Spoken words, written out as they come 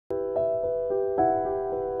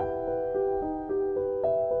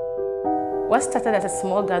What started as a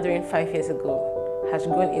small gathering 5 years ago has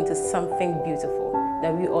grown into something beautiful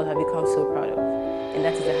that we all have become so proud of, and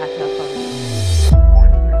that is the Hacklab Foundation.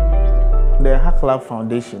 The Hacklab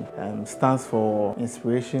Foundation stands for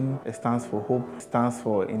inspiration, it stands for hope, it stands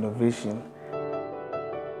for innovation.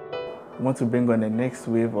 We want to bring on the next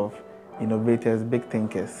wave of innovators, big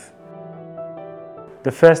thinkers.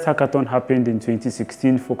 The first hackathon happened in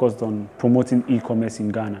 2016, focused on promoting e-commerce in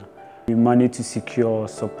Ghana. We managed to secure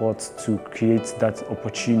support to create that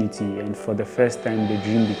opportunity, and for the first time the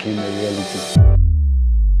dream became a reality.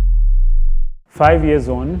 5 years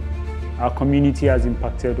on, our community has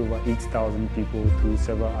impacted over 8,000 people through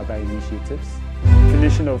several other initiatives. The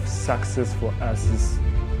definition of success for us is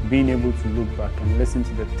being able to look back and listen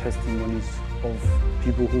to the testimonies of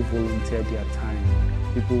people who volunteered their time,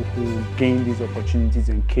 people who gained these opportunities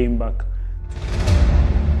and came back.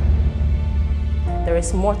 There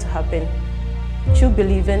is more to happen through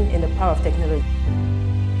believing in the power of technology.